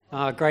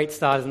Oh, great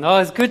start, isn't it? Oh,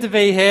 it's good to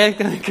be here.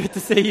 Good to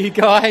see you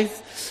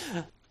guys.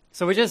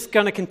 So we're just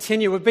going to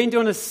continue. We've been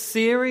doing a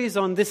series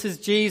on This is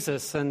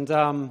Jesus. And,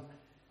 I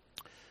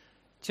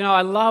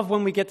love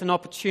when we get an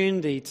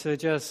opportunity to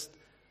just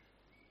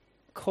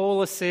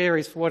call a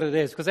series for what it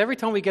is. Because every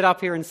time we get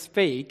up here and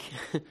speak,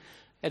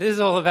 it is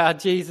all about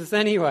Jesus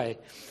anyway.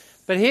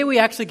 But here we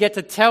actually get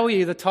to tell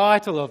you the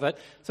title of it.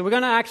 So we're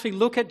going to actually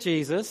look at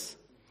Jesus.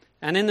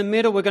 And in the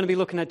middle, we're going to be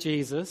looking at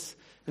Jesus.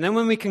 And then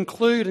when we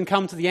conclude and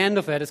come to the end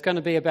of it, it's going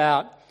to be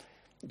about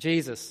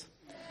Jesus.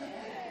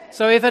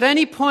 So if at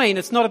any point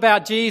it's not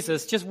about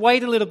Jesus, just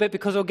wait a little bit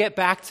because we'll get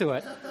back to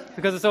it.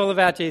 Because it's all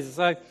about Jesus.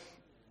 So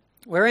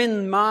we're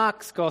in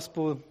Mark's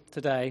Gospel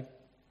today.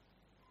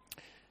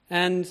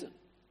 And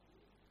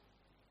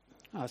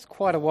it's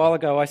quite a while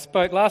ago last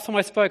time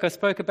I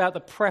spoke about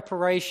the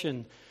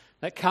preparation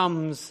that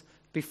comes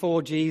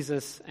before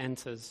Jesus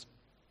enters.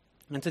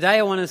 And today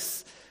I want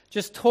to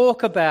just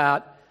talk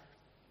about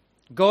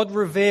God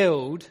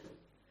revealed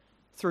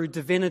through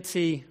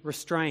divinity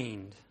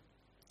restrained.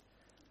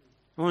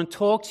 I want to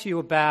talk to you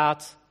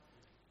about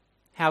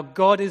how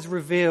God is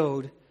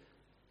revealed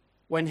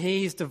when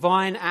His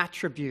divine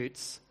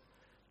attributes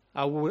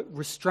are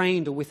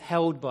restrained or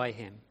withheld by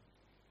Him.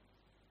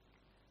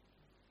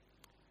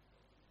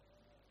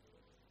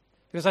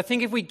 Because I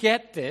think if we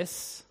get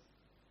this,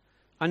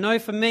 I know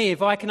for me,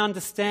 if I can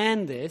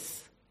understand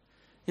this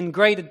in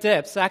greater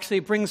depths, actually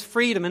it brings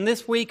freedom. And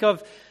this week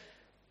I've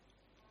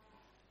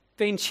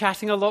been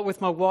chatting a lot with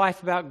my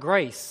wife about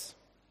grace.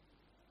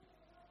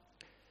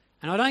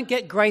 And I don't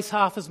get grace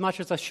half as much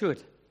as I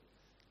should.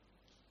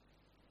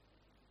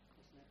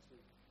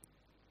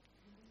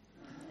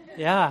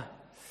 Yeah.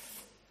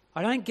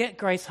 I don't get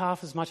grace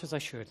half as much as I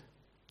should.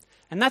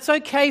 And that's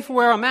okay for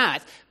where I'm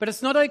at, but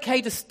it's not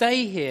okay to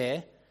stay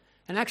here.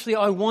 And actually,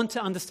 I want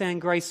to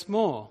understand grace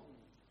more.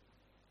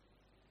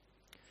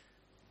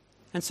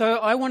 And so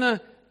I want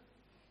to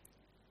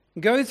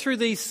go through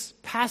these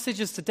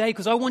passages today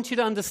because I want you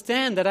to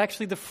understand that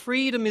actually the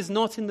freedom is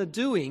not in the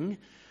doing.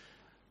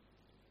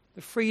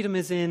 The freedom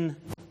is in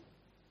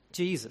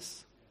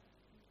Jesus.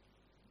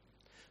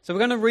 So we're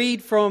going to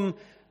read from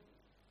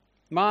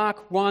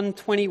Mark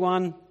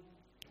 1:21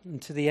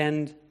 to the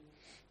end.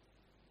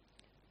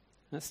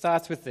 And it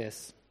starts with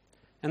this.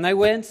 And they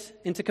went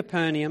into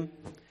Capernaum,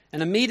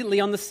 and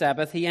immediately on the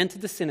Sabbath he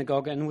entered the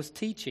synagogue and was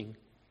teaching.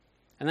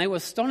 And they were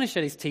astonished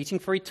at his teaching,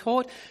 for he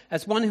taught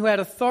as one who had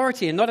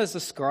authority and not as the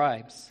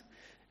scribes.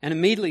 And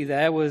immediately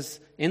there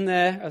was in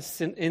their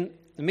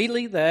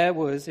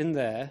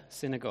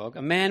synagogue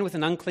a man with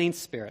an unclean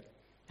spirit.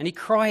 And he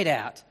cried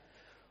out,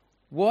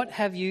 "What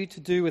have you to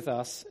do with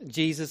us,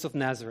 Jesus of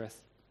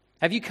Nazareth?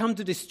 Have you come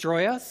to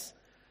destroy us?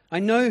 I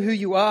know who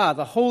you are,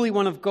 the Holy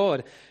One of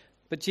God."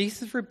 But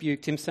Jesus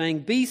rebuked him,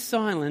 saying, "Be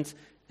silent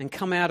and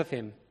come out of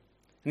him."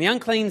 And the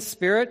unclean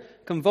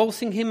spirit,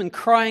 convulsing him and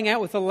crying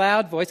out with a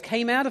loud voice,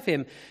 came out of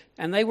him.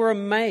 And they were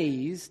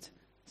amazed,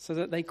 so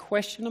that they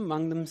questioned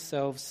among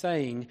themselves,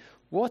 saying,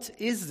 "What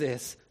is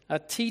this? A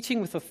teaching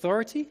with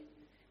authority?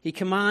 He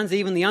commands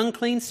even the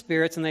unclean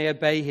spirits, and they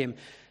obey him."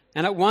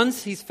 And at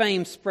once his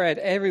fame spread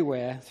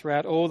everywhere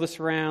throughout all the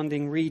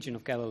surrounding region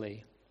of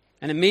Galilee.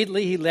 And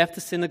immediately he left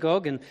the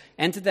synagogue and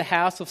entered the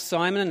house of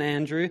Simon and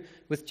Andrew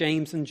with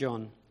James and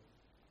John.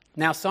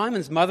 Now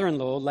Simon's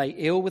mother-in-law lay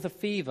ill with a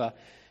fever,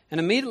 and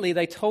immediately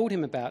they told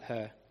him about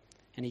her.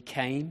 And he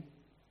came,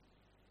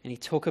 and he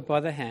took her by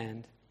the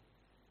hand,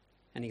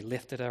 and he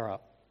lifted her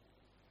up.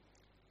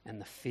 And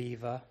the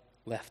fever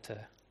left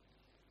her,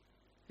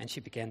 and she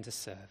began to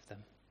serve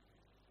them.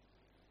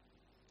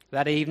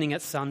 That evening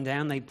at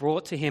sundown, they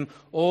brought to him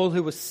all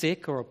who were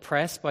sick or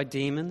oppressed by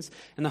demons,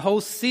 and the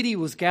whole city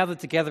was gathered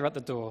together at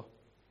the door.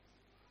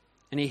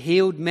 And he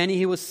healed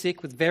many who were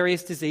sick with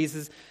various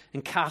diseases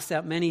and cast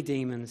out many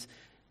demons.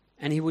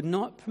 And he would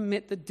not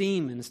permit the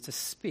demons to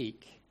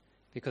speak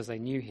because they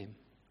knew him.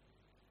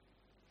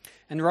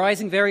 And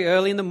rising very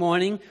early in the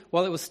morning,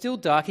 while it was still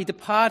dark, he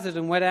departed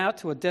and went out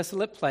to a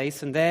desolate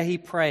place, and there he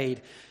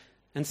prayed.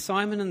 And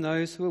Simon and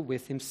those who were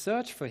with him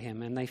searched for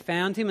him, and they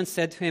found him and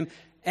said to him,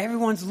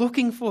 "Everyone's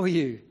looking for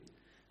you."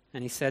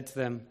 And he said to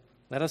them,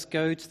 "Let us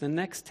go to the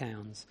next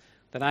towns,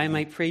 that I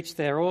may preach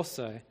there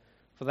also,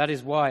 for that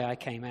is why I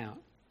came out."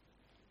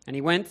 And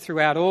he went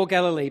throughout all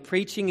Galilee,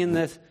 preaching in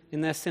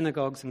their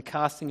synagogues and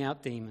casting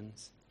out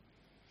demons.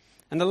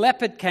 And the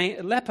leper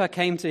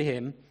came to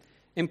him,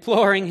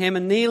 imploring him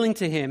and kneeling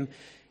to him,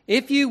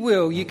 "If you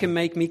will, you can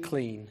make me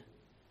clean."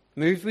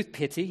 Moved with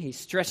pity, he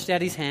stretched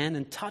out his hand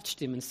and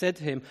touched him and said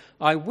to him,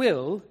 "I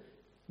will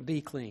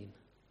be clean."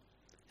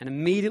 And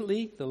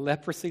immediately the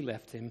leprosy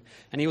left him,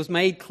 and he was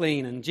made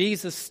clean. And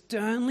Jesus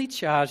sternly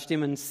charged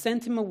him and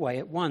sent him away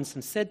at once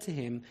and said to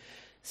him,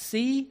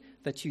 "See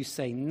that you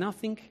say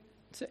nothing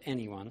to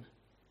anyone,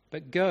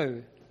 but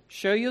go,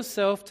 show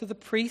yourself to the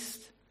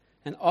priest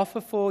and offer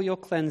for your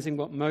cleansing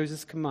what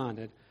Moses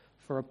commanded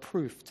for a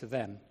proof to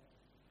them."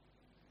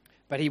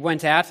 But he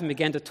went out and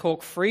began to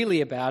talk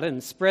freely about it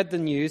and spread the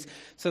news,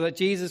 so that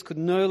Jesus could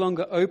no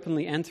longer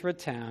openly enter a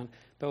town,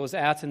 but was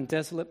out in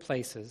desolate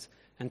places,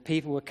 and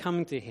people were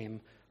coming to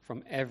him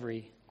from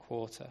every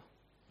quarter.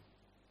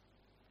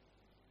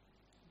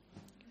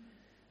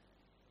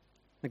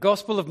 The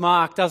Gospel of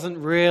Mark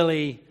doesn't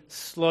really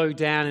slow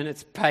down in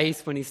its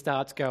pace when he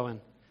starts going.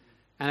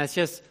 And it's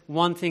just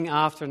one thing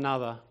after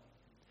another.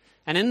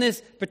 And in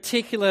this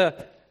particular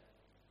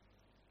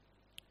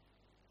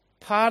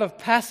part of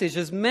passage,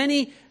 as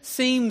many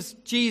seems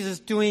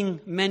Jesus doing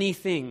many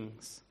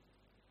things.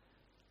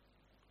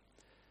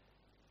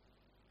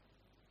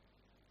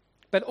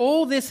 But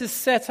all this is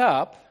set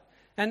up,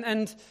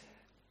 and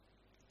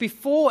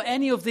before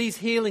any of these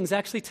healings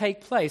actually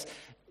take place,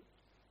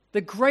 the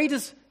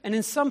greatest, and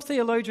in some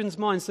theologians'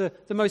 minds, the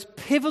most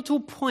pivotal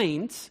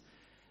point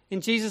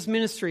in Jesus'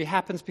 ministry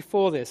happens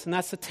before this, and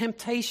that's the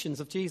temptations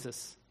of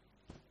Jesus.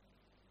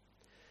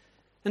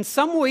 And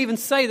some will even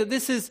say that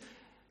this is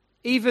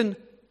even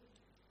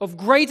of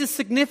greater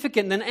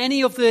significance than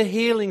any of the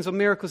healings or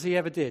miracles he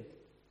ever did.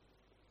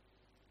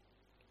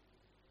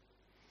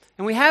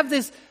 And we have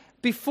this,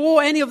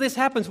 before any of this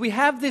happens, we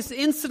have this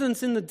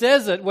incident in the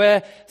desert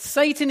where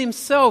Satan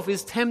himself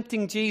is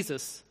tempting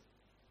Jesus.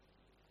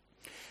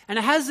 And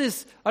it has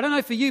this, I don't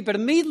know for you, but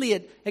immediately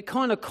it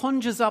kind of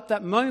conjures up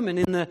that moment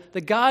in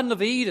the Garden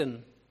of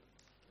Eden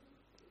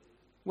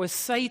where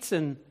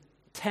Satan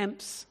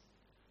tempts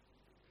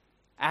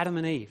Adam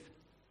and Eve.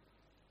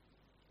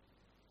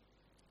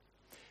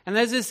 And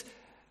there's this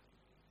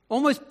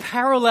almost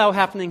parallel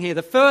happening here.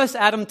 The first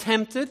Adam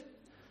tempted,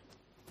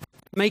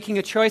 making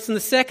a choice, and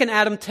the second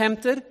Adam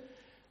tempted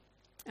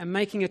and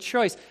making a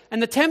choice.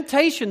 And the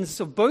temptations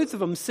of both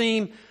of them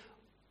seem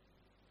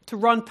to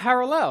run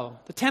parallel.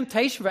 The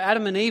temptation for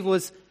Adam and Eve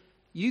was,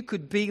 you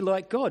could be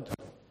like God.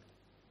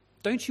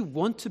 Don't you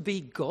want to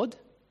be God?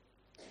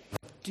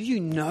 Do you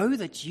know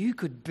that you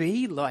could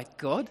be like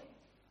God?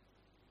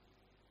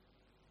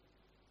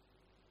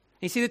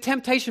 You see, the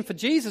temptation for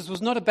Jesus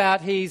was not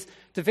about his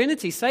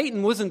divinity.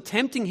 Satan wasn't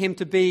tempting him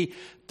to be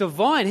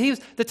divine.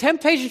 The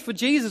temptation for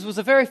Jesus was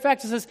the very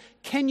fact that says,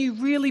 can you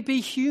really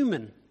be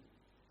human?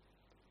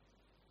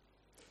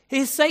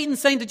 Here's Satan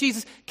saying to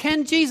Jesus,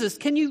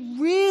 can you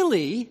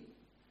really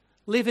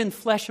live in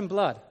flesh and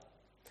blood?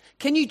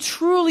 Can you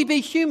truly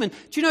be human?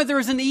 Do you know there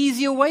is an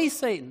easier way,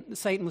 Satan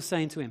was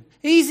saying to him.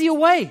 Easier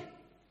way.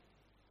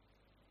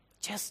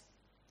 Just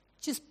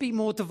be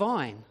more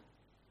divine.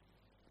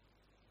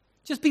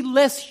 Just be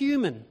less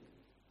human.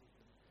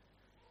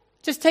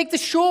 Just take the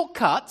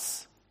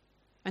shortcuts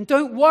and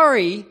don't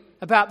worry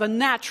about the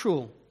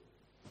natural.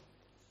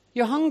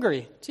 You're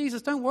hungry.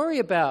 Jesus, don't worry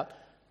about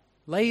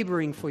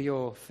laboring for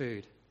your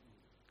food.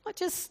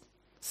 Just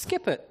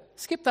skip it.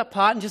 Skip that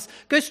part and just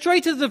go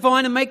straight to the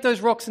divine and make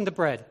those rocks into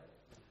bread.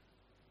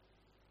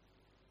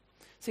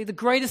 See, the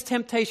greatest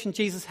temptation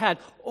Jesus had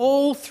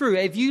all through,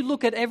 if you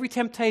look at every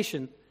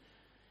temptation,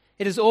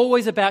 it is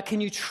always about, can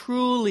you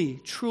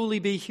truly, truly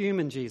be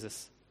human,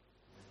 Jesus?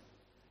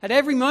 At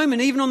every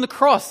moment, even on the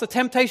cross, the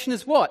temptation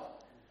is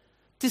what?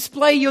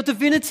 Display your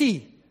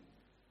divinity.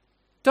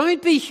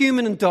 Don't be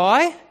human and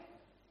die.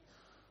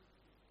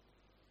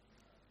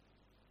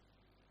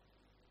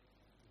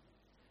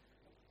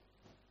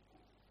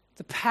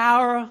 The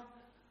power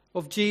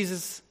of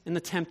Jesus in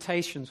the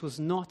temptations was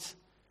not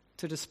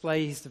to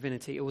display his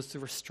divinity, it was to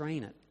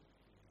restrain it.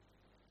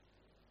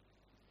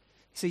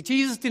 See,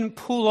 Jesus didn't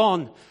pull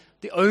on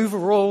the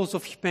overalls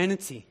of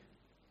humanity.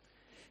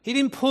 He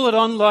didn't pull it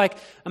on like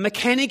a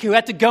mechanic who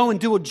had to go and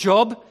do a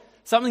job,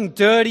 something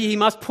dirty. He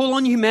must pull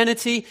on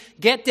humanity,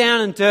 get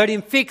down and dirty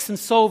and fix and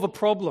solve a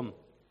problem.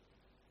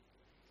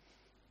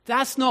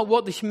 That's not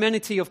what the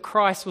humanity of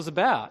Christ was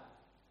about.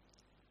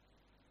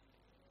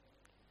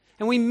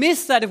 And we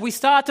miss that if we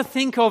start to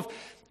think of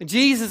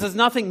Jesus as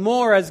nothing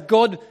more as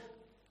God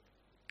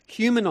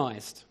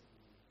humanized.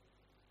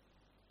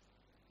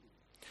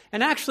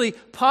 And actually,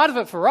 part of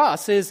it for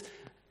us is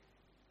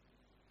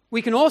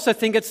we can also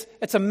think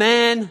it's a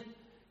man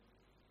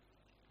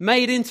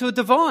made into a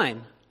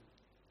divine.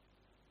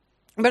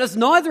 But it's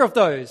neither of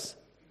those.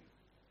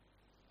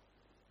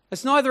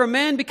 It's neither a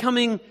man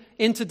becoming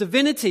into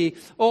divinity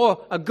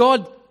or a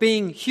God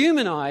being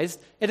humanized.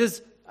 It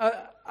is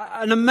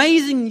an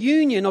amazing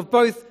union of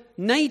both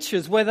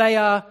natures where they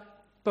are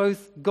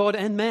both God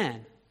and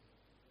man.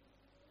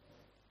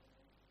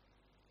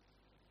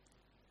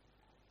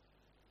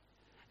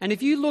 And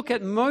if you look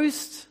at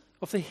most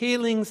of the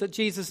healings that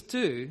Jesus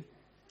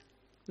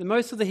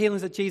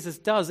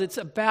does, it's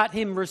about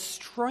him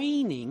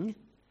restraining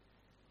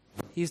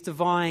his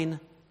divine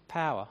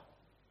power.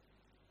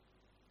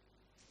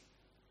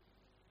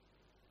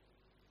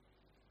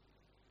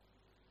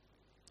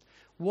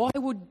 Why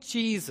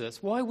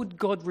would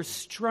God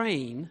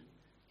restrain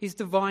his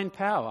divine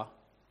power?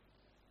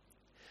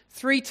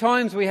 3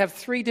 times, we have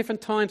 3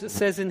 different times it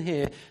says in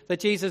here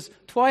that Jesus,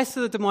 twice to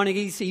the demonic,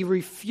 he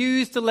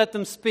refused to let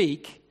them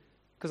speak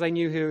because they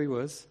knew who he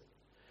was.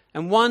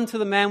 And one to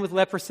the man with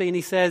leprosy, and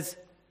he says,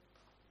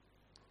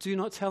 do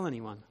not tell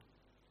anyone.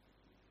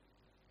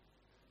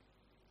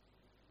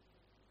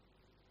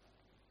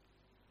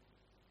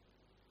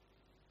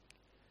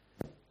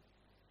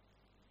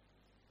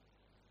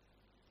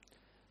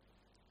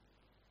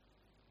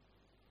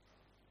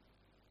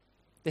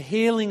 the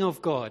healing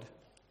of God,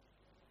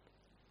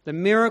 the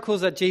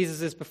miracles that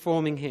Jesus is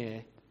performing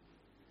here,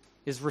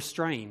 is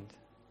restrained.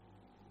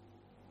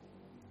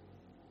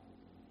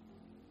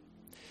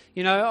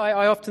 You know,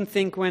 I often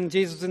think when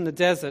Jesus was in the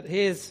desert,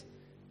 here's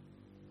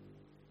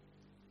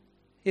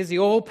the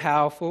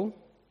all-powerful,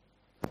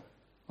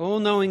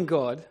 all-knowing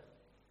God,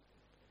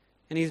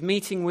 and he's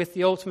meeting with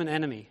the ultimate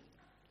enemy.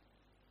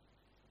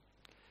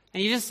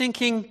 And you're just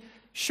thinking,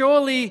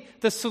 surely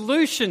the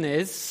solution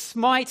is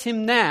smite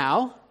him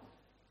now,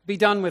 be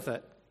done with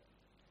it.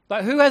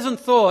 Like, who hasn't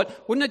thought,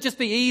 wouldn't it just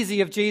be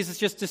easy if Jesus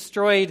just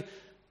destroyed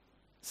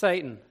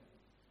Satan?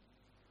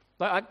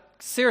 Like,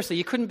 seriously,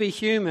 you couldn't be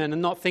human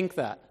and not think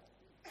that.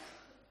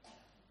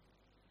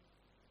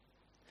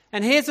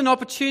 And here's an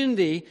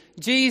opportunity,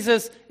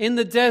 Jesus in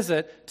the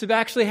desert, to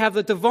actually have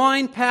the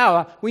divine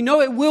power. We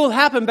know it will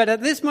happen, but at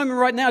this moment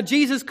right now,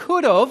 Jesus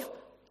could have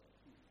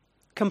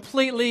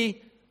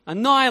completely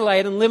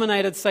annihilated and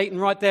eliminated Satan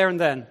right there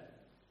and then.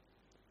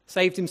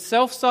 Saved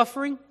himself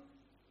suffering,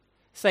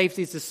 saved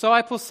his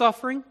disciples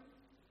suffering,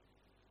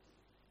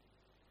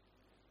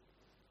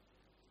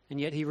 and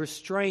yet he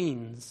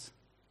restrains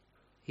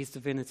his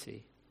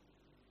divinity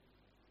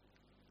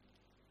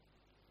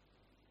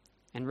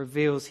and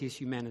reveals his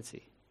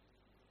humanity.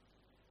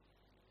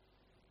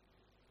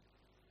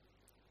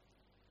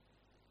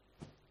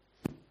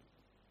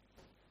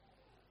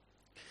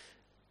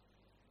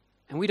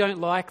 And we don't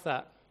like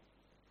that.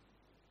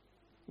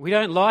 We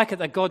don't like it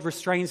that God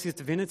restrains his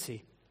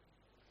divinity.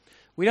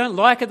 We don't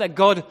like it that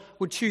God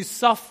would choose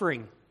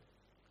suffering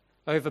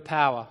over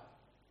power.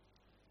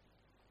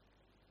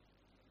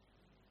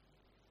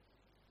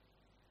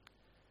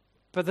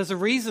 But there's a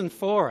reason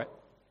for it.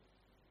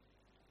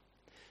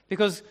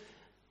 Because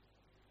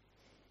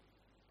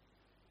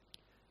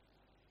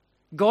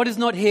God is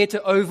not here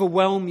to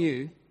overwhelm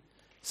you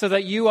so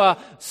that you are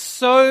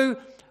so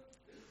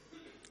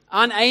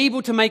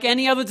unable to make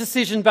any other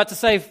decision but to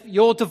say,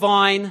 you're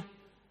divine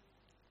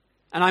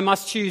and I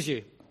must choose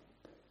you.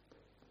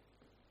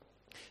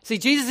 See,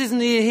 Jesus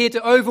isn't here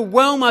to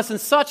overwhelm us in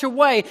such a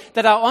way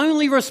that our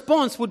only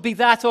response would be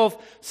that of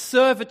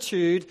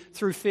servitude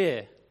through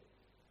fear.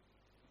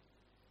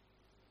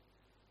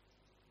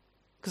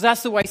 Because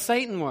that's the way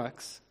Satan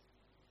works.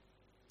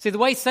 See, the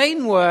way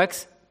Satan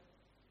works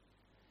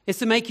is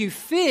to make you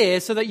fear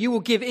so that you will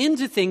give in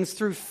to things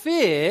through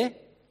fear,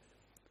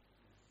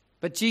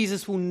 but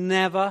Jesus will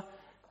never,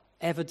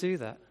 ever do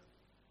that.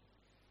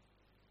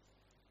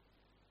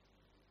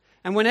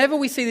 And whenever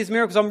we see these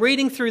miracles, I'm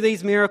reading through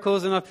these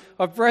miracles, and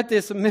I've read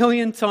this a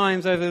million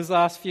times over these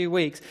last few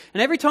weeks.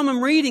 And every time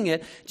I'm reading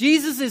it,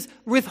 Jesus is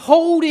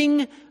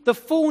withholding the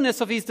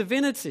fullness of his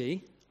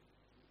divinity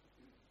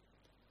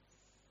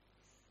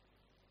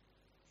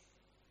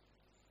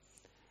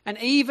and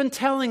even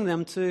telling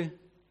them to,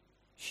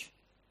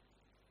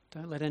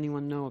 don't let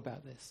anyone know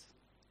about this.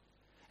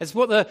 It's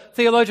what the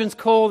theologians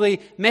call the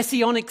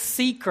messianic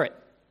secret.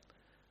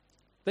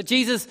 That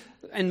Jesus,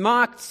 and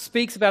Mark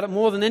speaks about it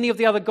more than any of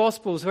the other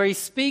Gospels, where he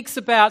speaks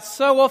about,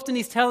 so often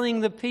he's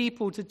telling the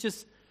people to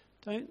just,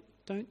 don't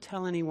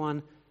tell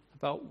anyone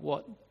about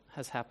what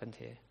has happened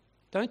here.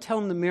 Don't tell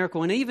them the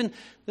miracle. And even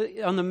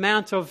on the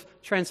Mount of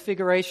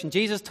Transfiguration,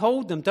 Jesus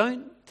told them,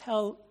 don't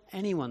tell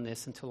anyone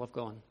this until I've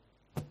gone.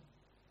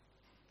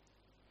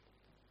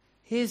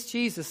 Here's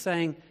Jesus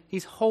saying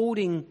he's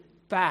holding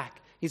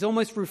back. He's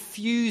almost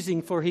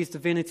refusing for his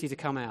divinity to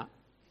come out.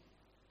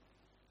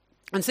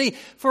 And see,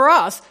 for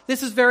us,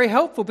 this is very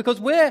helpful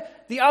because we're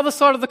the other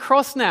side of the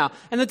cross now.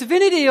 And the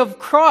divinity of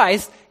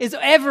Christ is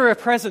ever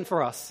present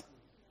for us.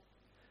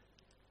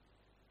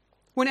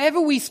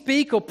 Whenever we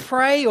speak or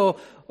pray or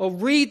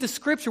read the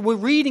scripture, we're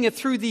reading it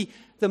through the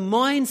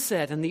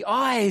mindset and the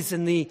eyes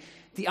and the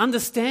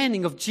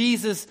understanding of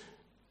Jesus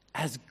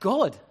as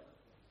God.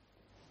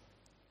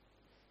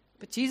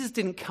 But Jesus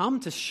didn't come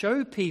to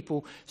show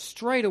people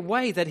straight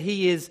away that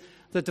he is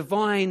the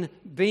divine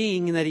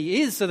being that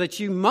he is, so that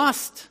you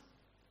must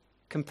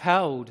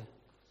compelled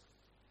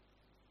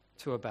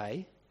to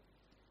obey.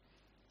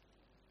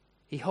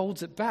 He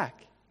holds it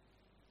back.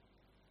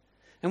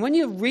 And when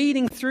you're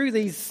reading through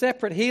these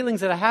separate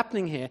healings that are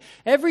happening here,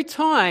 every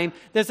time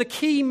there's a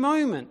key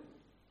moment.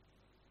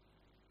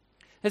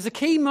 There's a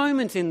key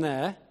moment in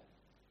there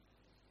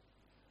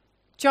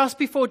just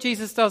before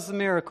Jesus does the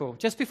miracle,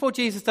 just before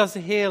Jesus does the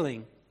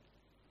healing,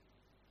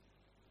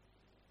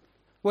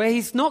 where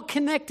he's not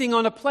connecting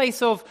on a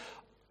place of,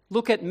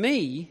 look at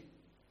me.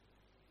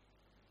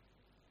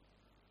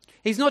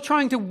 He's not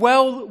trying to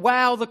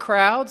wow the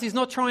crowds. He's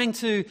not trying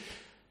to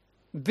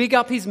big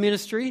up his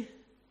ministry.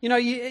 You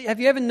know, have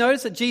you ever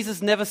noticed that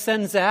Jesus never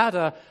sends out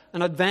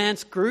an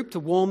advanced group to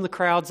warm the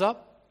crowds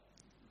up?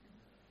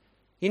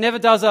 He never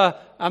does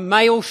a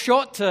mail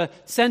shot to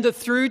send it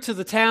through to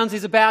the towns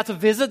he's about to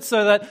visit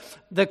so that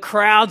the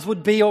crowds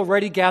would be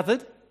already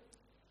gathered.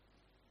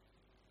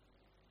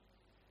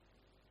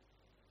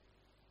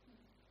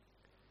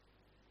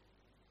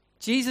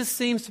 Jesus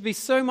seems to be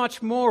so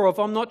much more of,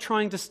 I'm not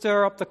trying to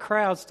stir up the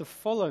crowds to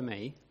follow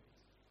me.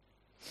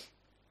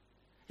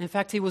 In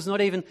fact, he was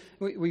not even,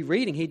 we're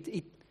reading,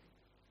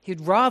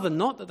 He'd rather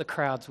not that the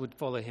crowds would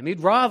follow him.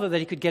 He'd rather that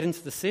he could get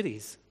into the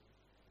cities.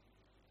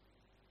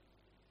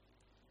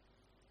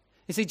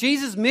 You see,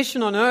 Jesus'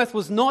 mission on earth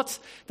was not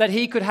that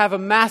he could have a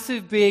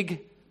massive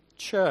big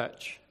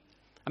church,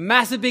 a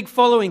massive big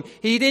following.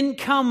 He didn't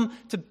come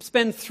to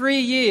spend 3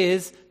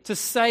 years to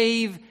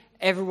save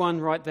everyone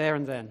right there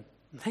and then.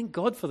 And thank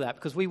God for that,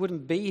 because we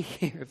wouldn't be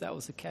here if that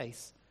was the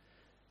case.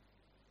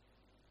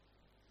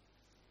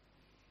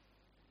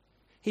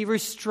 He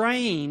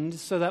restrained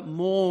so that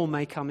more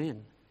may come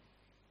in.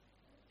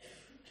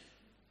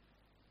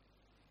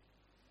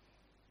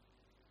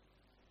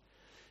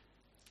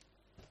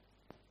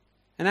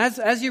 And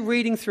as you're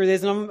reading through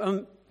this,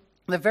 and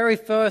the very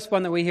first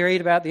one that we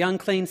read about, the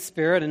unclean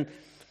spirit, and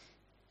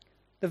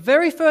the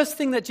very first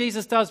thing that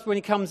Jesus does when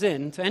he comes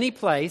in to any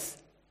place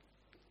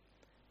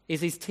is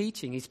he's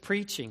teaching, he's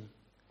preaching.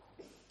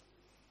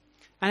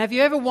 And have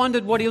you ever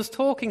wondered what he was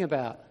talking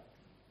about?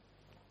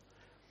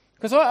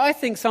 Because I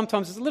think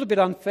sometimes it's a little bit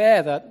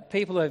unfair that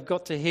people have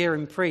got to hear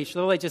him preach.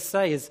 All they just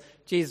say is,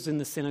 Jesus in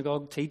the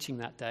synagogue teaching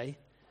that day.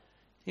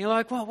 And you're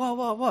like, what?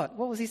 What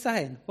was he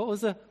saying? What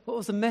was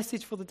the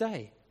message for the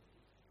day?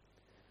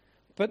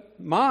 But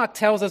Mark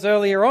tells us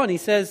earlier on, he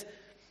says,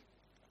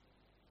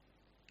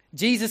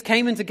 Jesus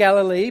came into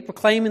Galilee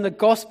proclaiming the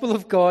gospel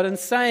of God and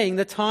saying,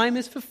 the time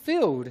is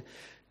fulfilled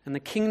and the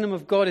kingdom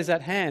of God is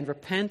at hand.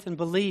 Repent and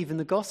believe in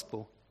the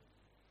gospel.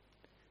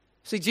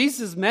 See,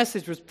 Jesus'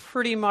 message was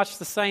pretty much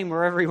the same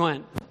wherever he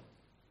went.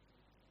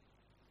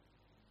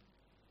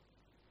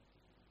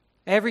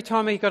 Every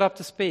time he got up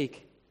to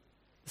speak,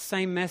 the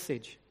same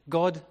message.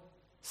 God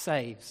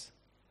saves.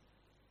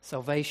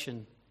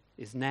 Salvation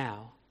is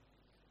now.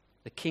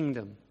 The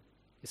kingdom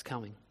is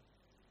coming.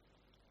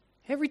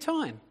 Every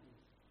time.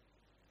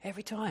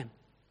 Every time.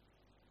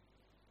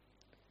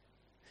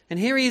 And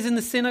here he is in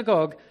the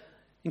synagogue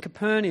in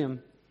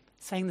Capernaum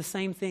saying the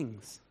same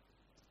things.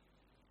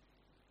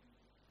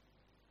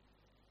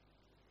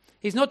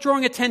 He's not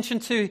drawing attention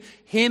to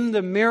him,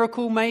 the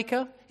miracle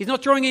maker. He's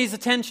not drawing his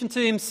attention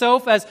to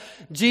himself as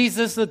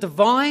Jesus the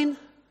divine.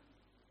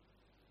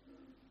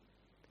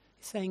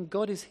 He's saying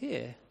God is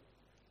here.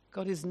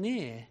 God is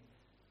near.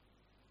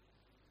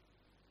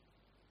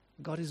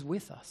 God is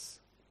with us.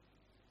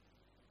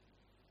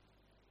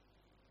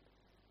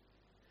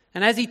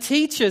 And as he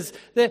teaches,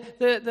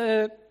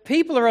 the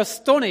people are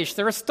astonished.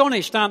 They're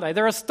astonished, aren't they?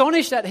 They're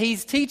astonished that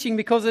he's teaching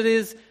because it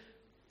is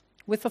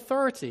with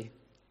authority.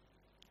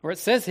 Or it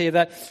says here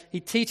that he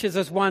teaches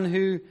as one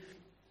who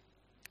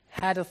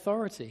had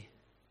authority.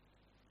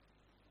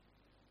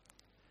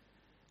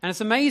 And it's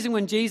amazing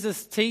when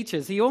Jesus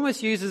teaches, he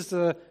almost uses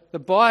the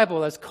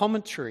Bible as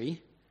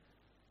commentary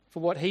for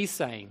what he's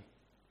saying.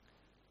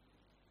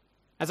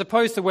 As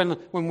opposed to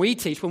when we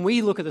teach, when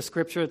we look at the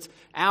Scripture, it's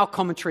our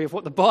commentary of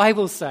what the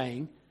Bible's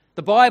saying.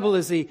 The Bible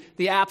is the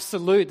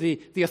absolute,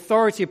 the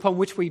authority upon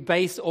which we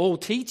base all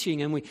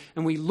teaching. And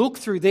we look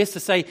through this to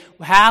say,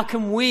 how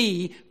can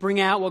we bring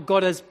out what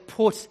God has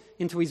put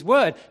into his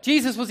word?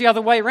 Jesus was the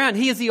other way around.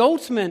 He is the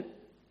ultimate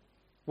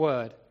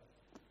word.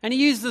 And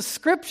he used the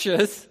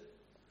Scriptures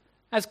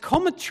as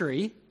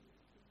commentary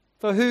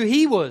for who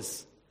he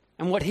was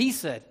and what he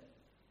said.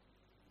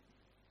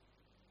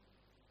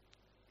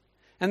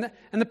 And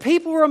the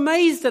people were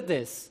amazed at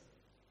this.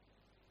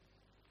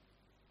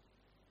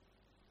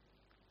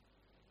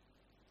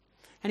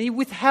 And he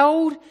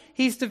withheld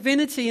his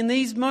divinity in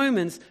these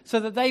moments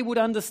so that they would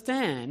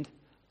understand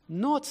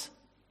not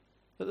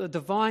that the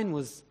divine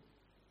was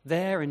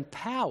there in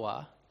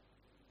power,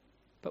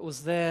 but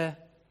was there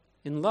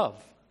in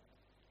love.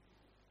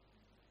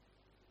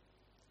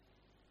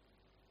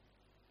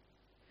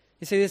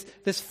 You see,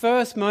 this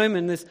first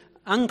moment, this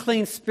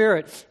unclean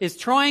spirit is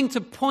trying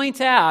to point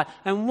out,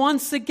 and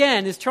once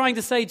again is trying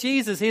to say,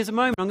 Jesus, here's a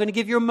moment. I'm going to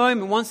give you a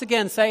moment. Once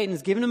again, Satan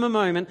has given him a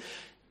moment.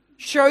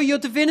 Show your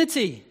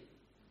divinity.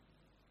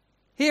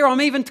 Here,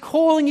 I'm even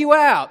calling you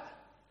out.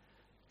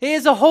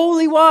 Here's a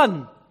holy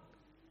one.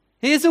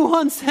 Here's the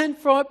one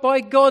sent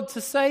by God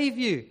to save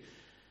you.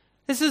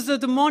 This is the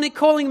demonic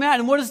calling him out.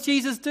 And what does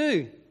Jesus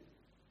do?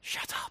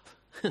 Shut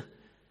up.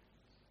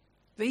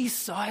 Be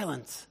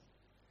silent.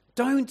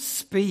 Don't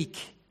speak.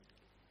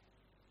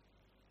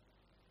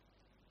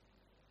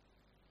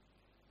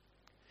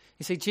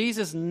 You see,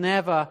 Jesus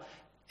never,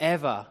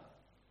 ever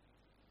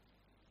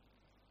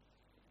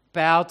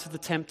bowed to the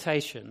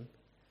temptation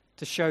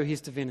to show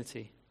his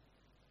divinity.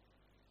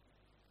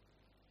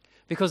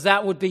 Because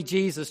that would be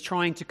Jesus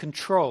trying to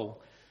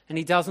control, and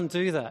he doesn't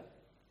do that.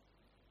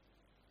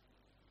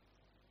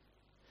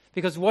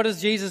 Because what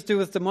does Jesus do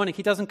with demonic?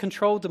 He doesn't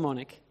control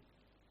demonic.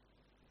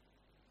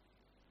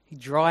 He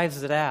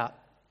drives it out.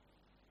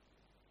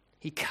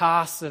 He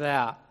casts it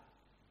out.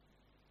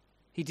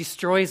 He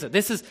destroys it.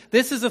 This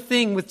is a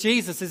thing with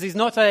Jesus, is he's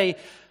not I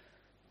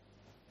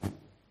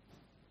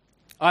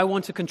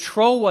want to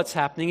control what's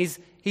happening.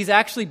 He's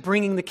actually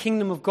bringing the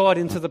kingdom of God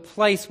into the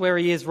place where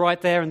he is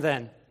right there and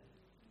then.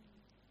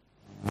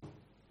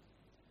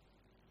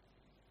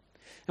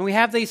 And we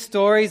have these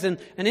stories, and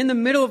in the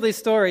middle of this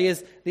story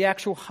is the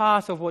actual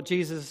heart of what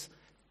Jesus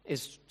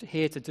is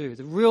here to do,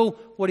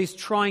 what he's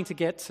trying to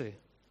get to.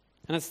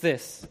 And it's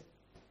this.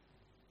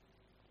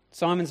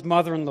 Simon's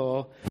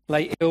mother-in-law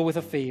lay ill with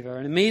a fever,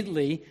 and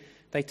immediately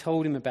they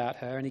told him about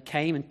her, and he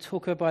came and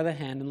took her by the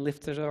hand and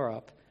lifted her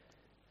up,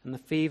 and the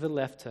fever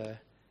left her,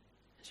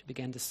 and she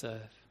began to serve.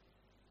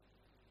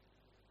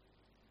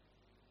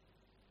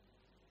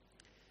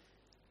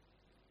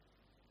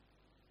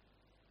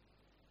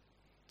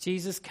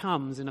 Jesus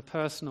comes in a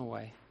personal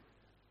way.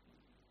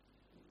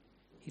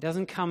 He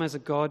doesn't come as a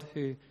God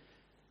who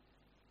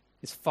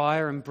is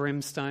fire and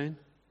brimstone,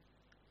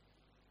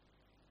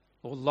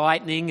 or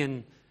lightning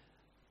and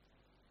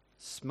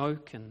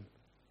smoke and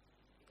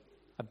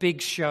a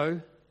big show.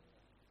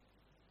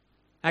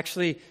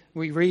 Actually,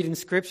 we read in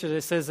Scripture that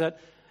it says that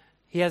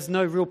he has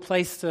no real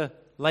place to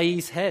lay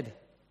his head.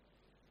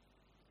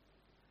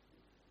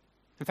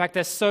 In fact,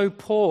 they're so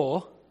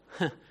poor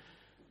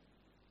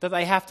that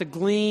they have to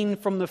glean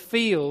from the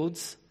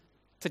fields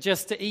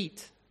to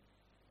eat.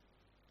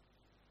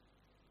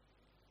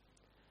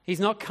 He's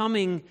not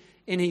coming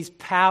in his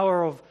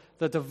power of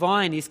the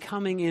divine. He's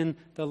coming in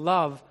the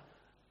love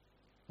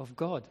of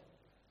God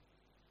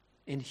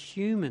in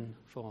human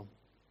form.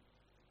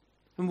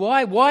 And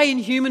why? Why in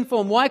human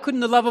form? Why couldn't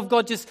the love of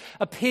God just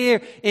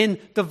appear in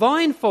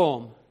divine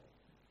form?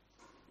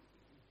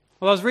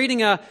 Well, I was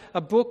reading a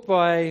book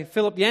by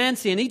Philip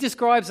Yancey, and he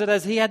describes it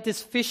as he had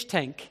this fish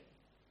tank.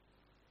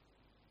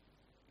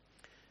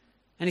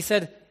 And he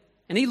said,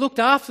 and he looked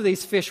after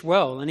these fish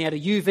well, and he had a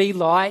UV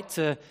light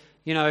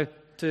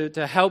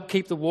to help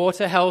keep the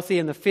water healthy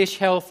and the fish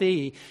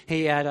healthy.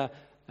 He had a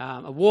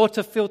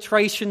water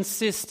filtration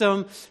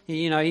system.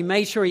 He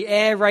made sure he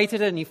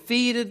aerated it, and he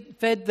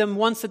fed them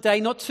once a day,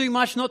 not too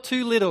much, not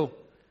too little.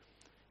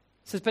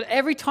 He says, but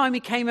every time he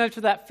came over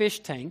to that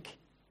fish tank,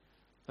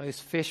 those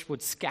fish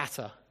would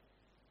scatter.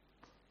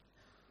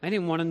 They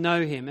didn't want to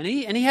know him. And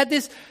he had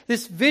this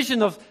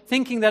vision of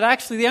thinking that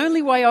actually the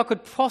only way I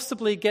could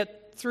possibly get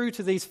through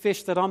to these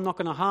fish that I'm not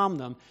going to harm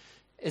them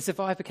is if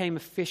I became a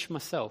fish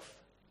myself.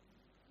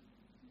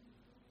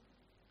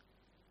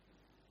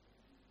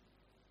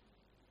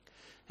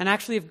 And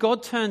actually, if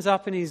God turns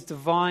up in his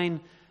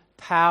divine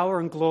power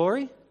and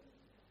glory,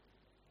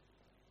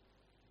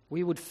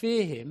 we would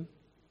fear him,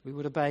 we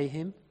would obey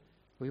him,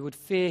 we would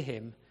fear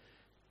him,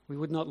 we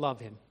would not love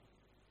him.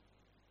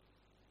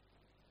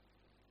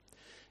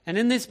 And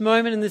in this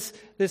moment, in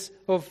this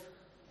of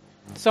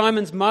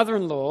Simon's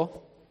mother-in-law,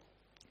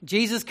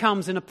 Jesus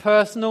comes in a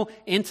personal,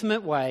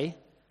 intimate way.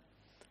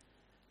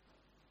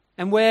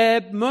 And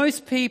where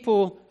most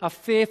people are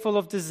fearful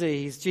of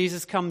disease,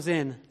 Jesus comes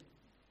in.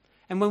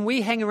 And when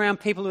we hang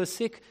around people who are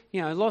sick,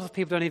 a lot of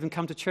people don't even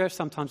come to church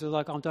sometimes. They're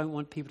like, I don't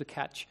want people to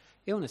catch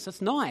illness.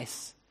 That's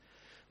nice.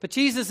 But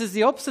Jesus is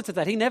the opposite of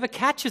that. He never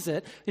catches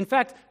it. In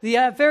fact,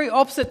 the very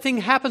opposite thing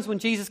happens when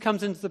Jesus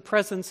comes into the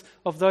presence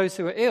of those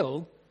who are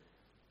ill.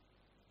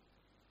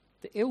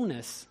 The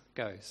illness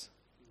goes.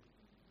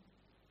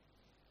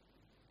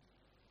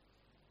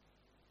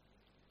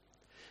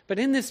 But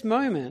in this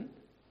moment,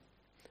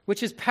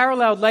 which is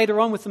paralleled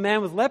later on with the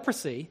man with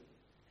leprosy,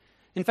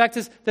 in fact,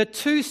 there are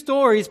two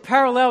stories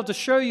parallel to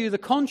show you the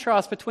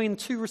contrast between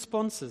two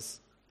responses.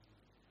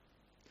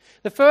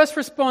 The first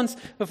response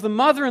of the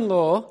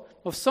mother-in-law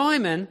of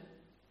Simon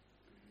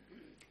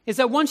is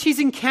that once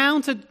she's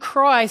encountered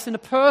Christ in a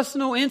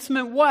personal,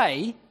 intimate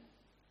way,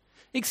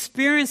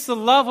 experienced the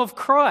love of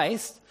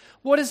Christ,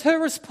 what is her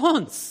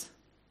response?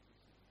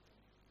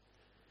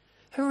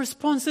 Her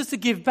response is to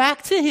give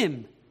back to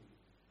him.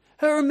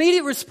 Her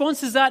immediate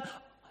response is that,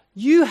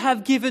 you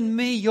have given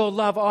me your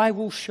love, I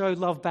will show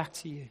love back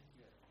to you.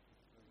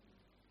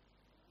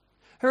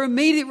 Her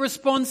immediate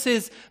response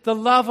is, the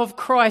love of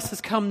Christ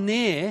has come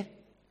near.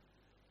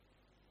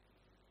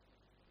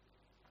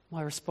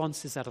 My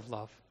response is out of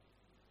love.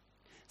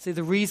 See,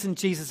 the reason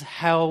Jesus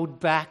held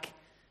back,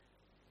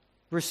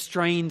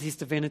 restrained his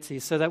divinity,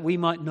 is so that we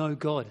might know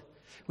God.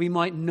 We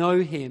might know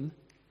him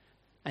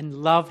and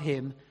love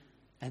him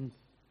and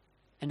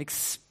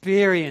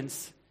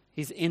experience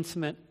his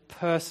intimate,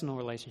 personal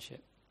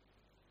relationship.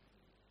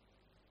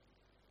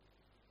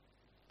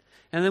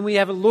 And then we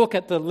have a look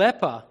at the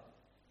leper.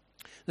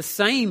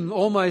 The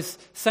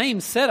almost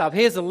same setup.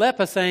 Here's a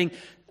leper saying,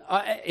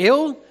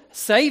 ill,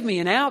 save me,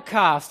 an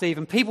outcast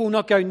even. People will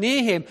not go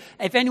near him.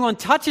 If anyone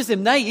touches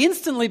him, they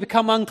instantly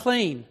become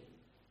unclean.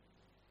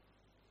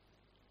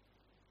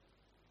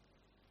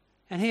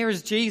 And here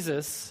is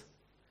Jesus,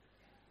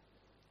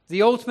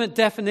 the ultimate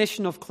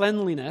definition of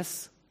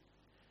cleanliness,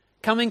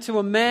 coming to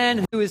a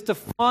man who is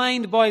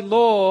defined by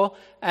law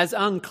as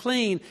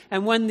unclean.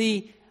 And when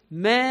the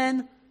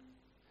man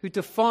who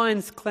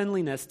defines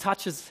cleanliness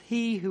touches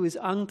he who is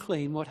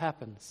unclean, what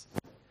happens?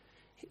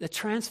 The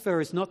transfer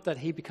is not that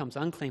he becomes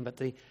unclean, but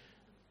the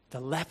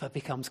leper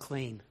becomes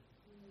clean.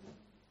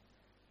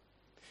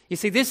 You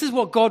see, this is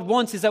what God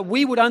wants, is that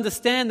we would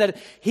understand that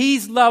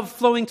his love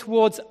flowing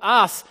towards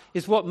us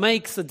is what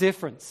makes a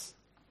difference.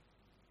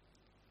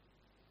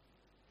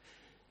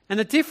 And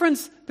the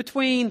difference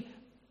between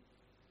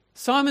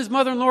Simon's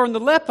mother-in-law and the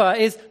leper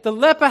is the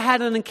leper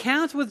had an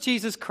encounter with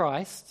Jesus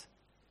Christ,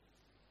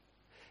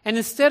 And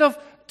instead of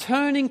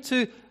turning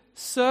to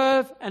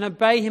serve and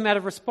obey him out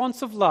of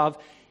responsive love,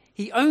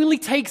 he only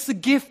takes the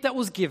gift that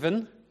was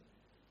given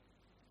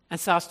and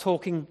starts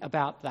talking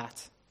about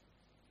that.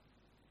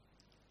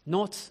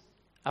 Not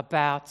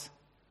about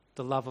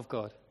the love of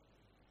God.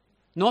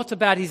 Not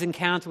about his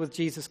encounter with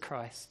Jesus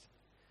Christ.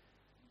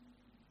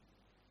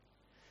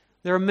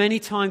 There are many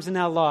times in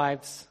our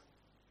lives,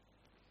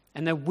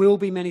 and there will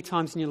be many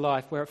times in your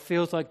life, where it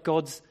feels like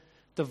God's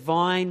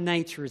divine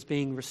nature is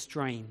being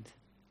restrained.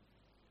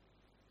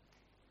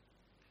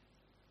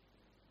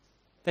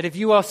 That if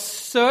you are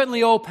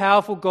certainly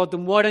all-powerful, God,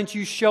 then why don't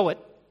you show it?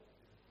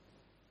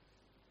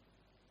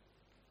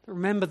 But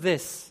remember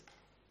this.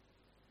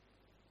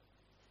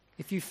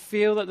 If you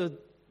feel that the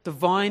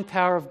divine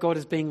power of God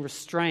is being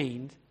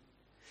restrained,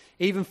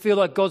 even feel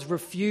like God's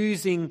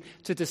refusing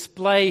to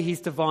display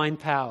his divine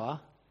power,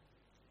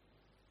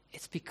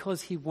 it's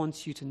because he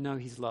wants you to know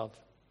his love.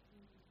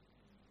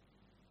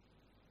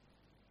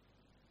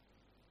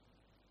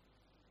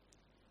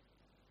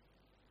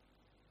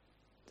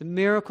 The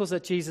miracles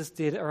that Jesus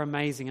did are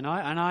amazing, and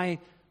I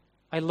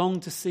long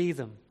to see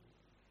them,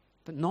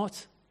 but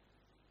not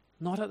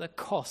at the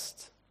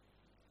cost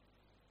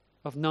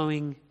of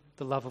knowing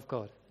the love of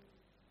God.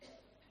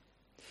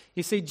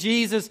 You see,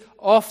 Jesus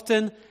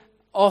often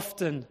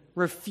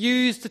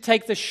refused to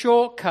take the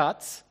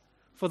shortcuts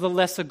for the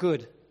lesser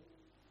good.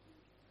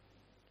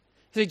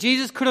 See,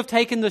 Jesus could have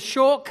taken the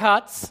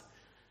shortcuts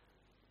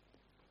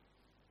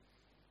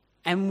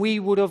and we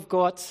would have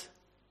got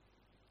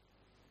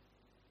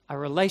a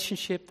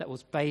relationship that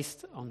was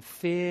based on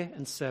fear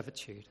and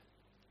servitude.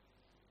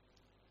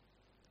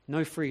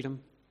 No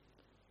freedom,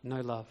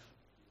 no love.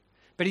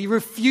 But he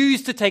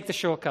refused to take the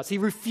shortcuts. He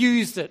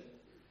refused it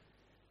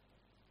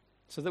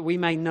so that we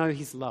may know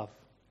his love.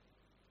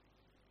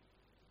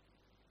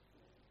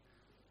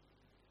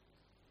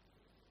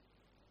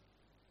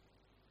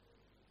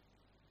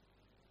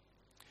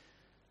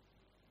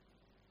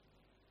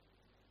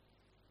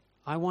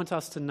 I want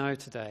us to know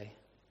today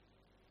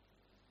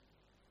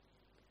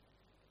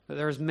that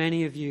there is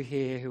many of you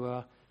here who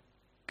are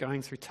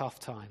going through tough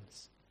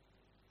times.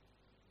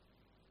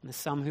 And there's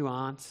some who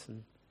aren't.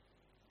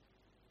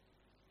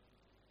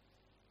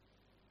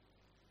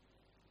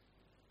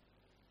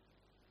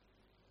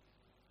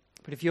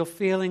 But if you're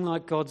feeling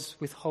like God's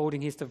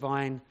withholding his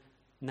divine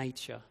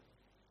nature,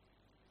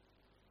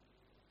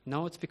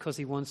 no, it's because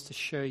he wants to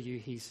show you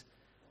his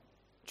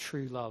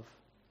true love.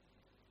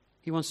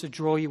 He wants to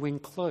draw you in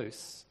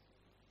close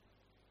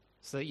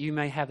so that you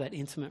may have that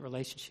intimate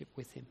relationship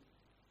with him.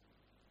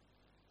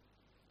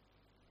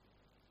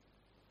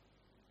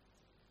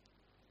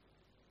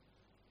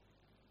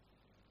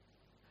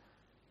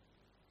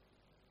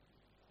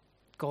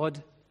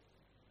 God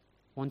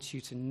wants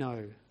you to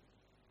know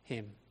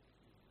him.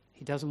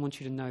 He doesn't want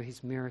you to know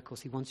his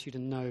miracles. He wants you to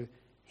know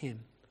him.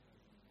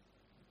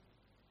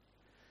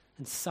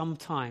 And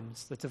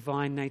sometimes the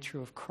divine nature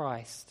of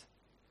Christ,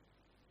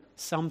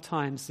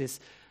 sometimes this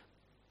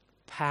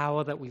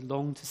power that we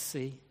long to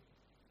see,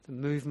 the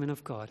movement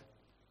of God,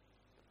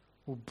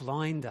 will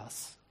blind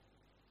us.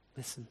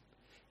 Listen,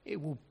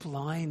 it will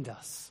blind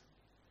us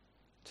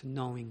to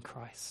knowing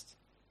Christ.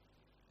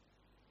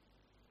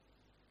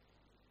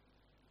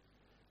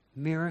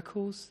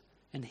 Miracles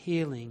and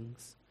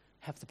healings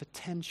have the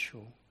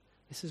potential,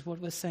 this is what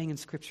we're saying in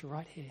Scripture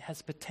right here, has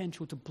the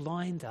potential to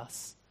blind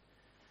us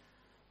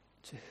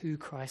to who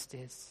Christ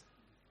is.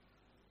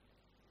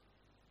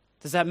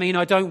 Does that mean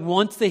I don't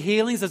want the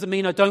healings? Does it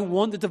mean I don't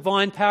want the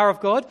divine power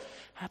of God?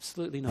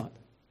 Absolutely not.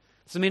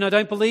 Does it mean I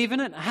don't believe in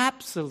it?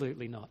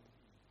 Absolutely not.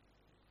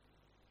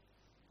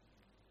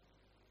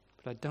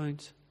 But I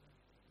don't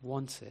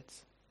want it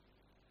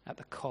at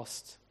the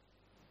cost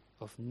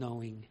of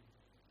knowing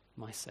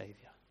my Savior.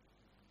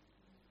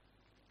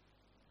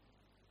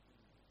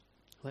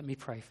 Let me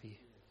pray for you.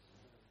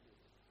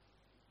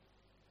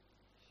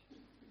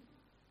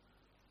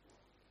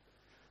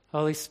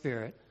 Holy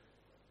Spirit,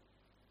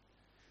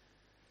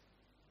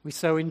 we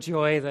so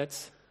enjoy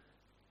that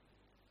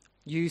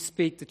you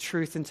speak the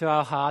truth into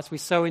our hearts. We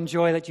so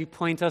enjoy that you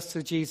point us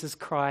to Jesus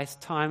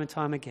Christ time and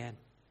time again.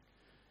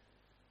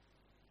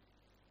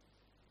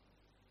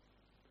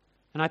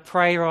 And I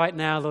pray right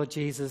now, Lord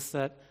Jesus,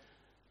 that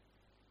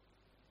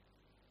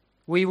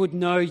we would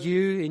know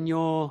you in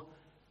your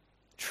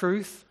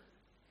truth.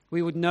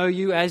 We would know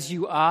you as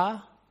you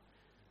are,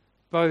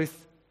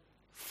 both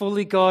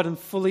fully God and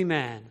fully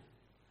man.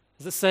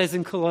 As it says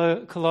in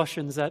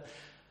Colossians, that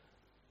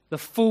the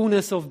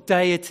fullness of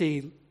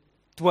deity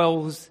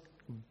dwells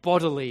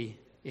bodily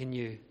in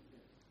you.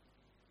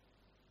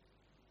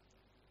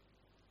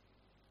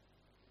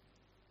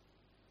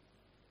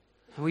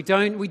 And we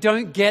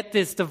don't get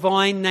this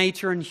divine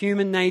nature and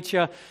human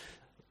nature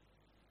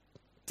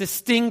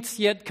distinct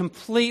yet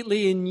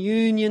completely in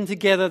union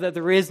together, that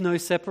there is no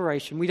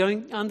separation. We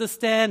don't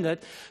understand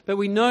it, but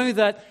we know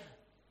that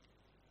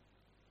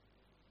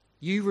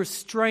you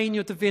restrain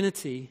your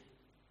divinity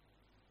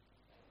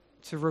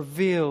to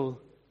reveal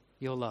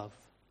your love.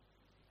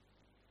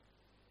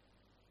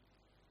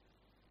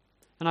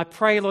 And I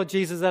pray, Lord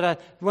Jesus, that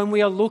when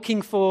we are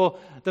looking for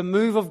the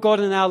move of God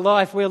in our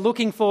life, we are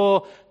looking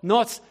for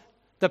not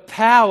the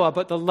power,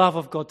 but the love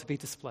of God to be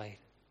displayed.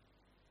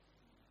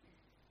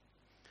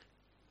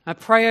 I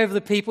pray over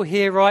the people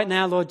here right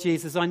now, Lord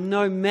Jesus. I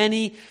know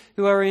many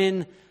who are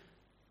in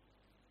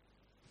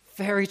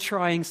very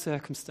trying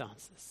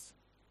circumstances.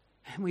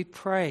 And we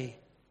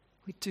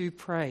do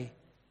pray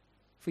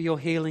for your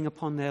healing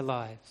upon their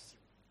lives.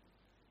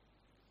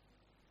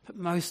 But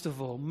most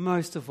of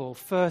all,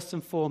 first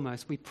and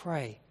foremost, we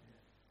pray,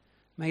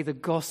 may the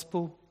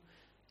gospel,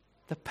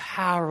 the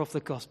power of the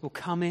gospel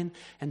come in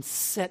and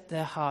set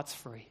their hearts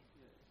free.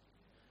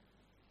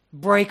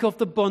 Break off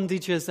the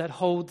bondages that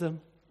hold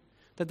them,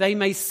 that they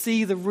may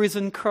see the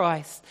risen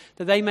Christ,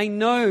 that they may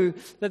know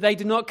that they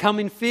do not come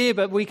in fear,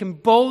 but we can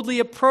boldly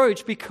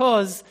approach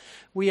because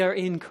we are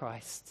in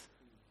Christ.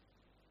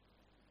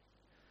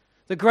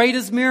 The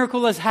greatest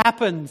miracle has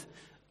happened.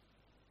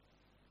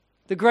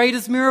 The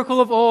greatest miracle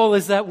of all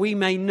is that we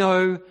may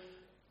know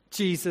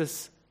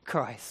Jesus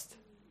Christ.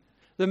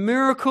 The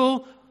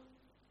miracle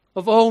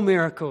of all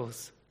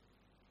miracles.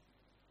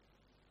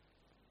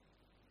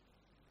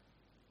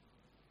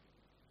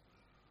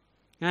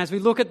 And as we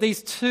look at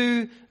these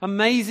two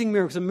amazing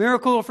miracles, the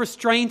miracle of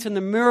restraint and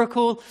the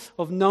miracle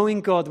of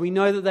knowing God, we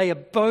know that they are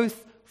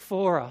both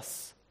for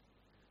us,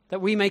 that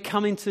we may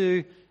come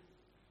into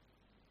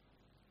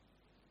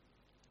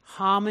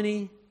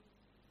harmony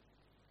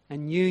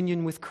and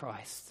union with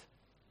Christ.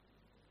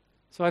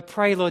 So I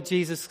pray, Lord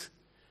Jesus,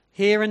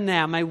 here and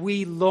now, may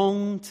we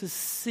long to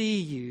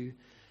see you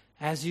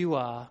as you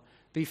are,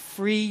 be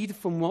freed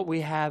from what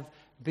we have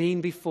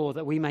been before,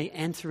 that we may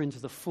enter into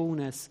the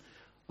fullness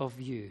of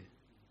you.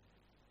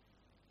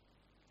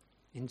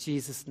 In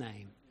Jesus'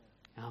 name,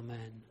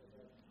 amen.